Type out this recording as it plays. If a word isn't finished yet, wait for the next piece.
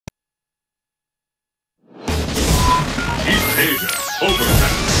Asia, over.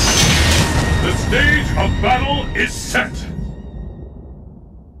 The stage of battle is set!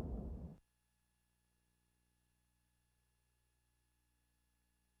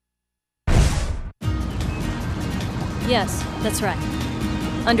 Yes, that's right.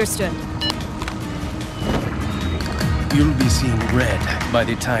 Understood. You'll be seeing red by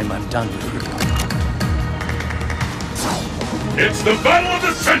the time I'm done with you. It's the battle of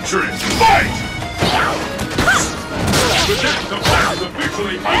the century! Fight! The battle is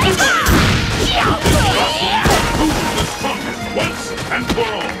officially underway! Who's the strongest once and for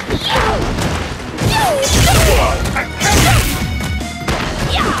all?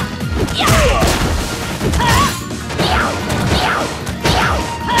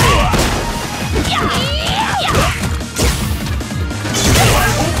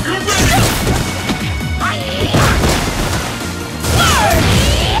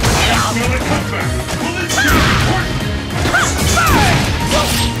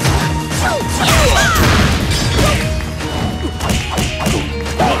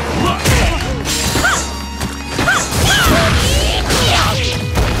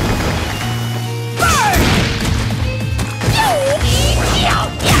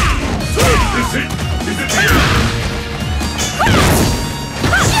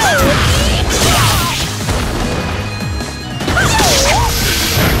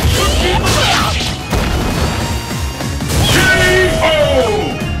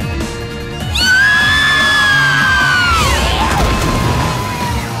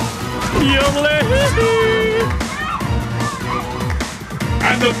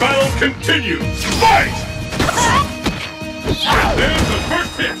 And the battle continues! Fight! There's the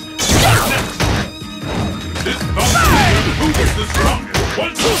first hit! Next. This battle is who is the strongest,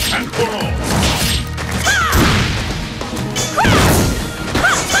 once and for all!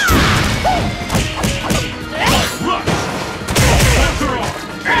 Rush! Pressure on!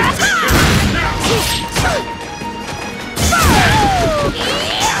 And now!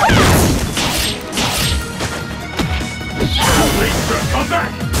 Come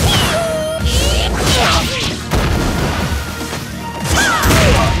back!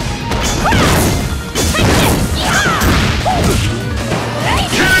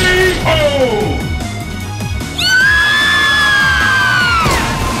 K.O.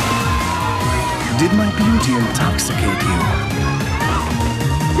 Did my beauty intoxicate you?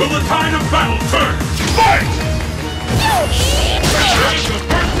 Will the tide of battle turn? Fight! There's the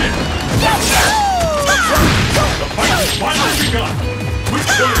first hit! The fight has finally begun! Which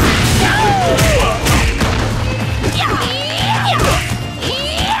way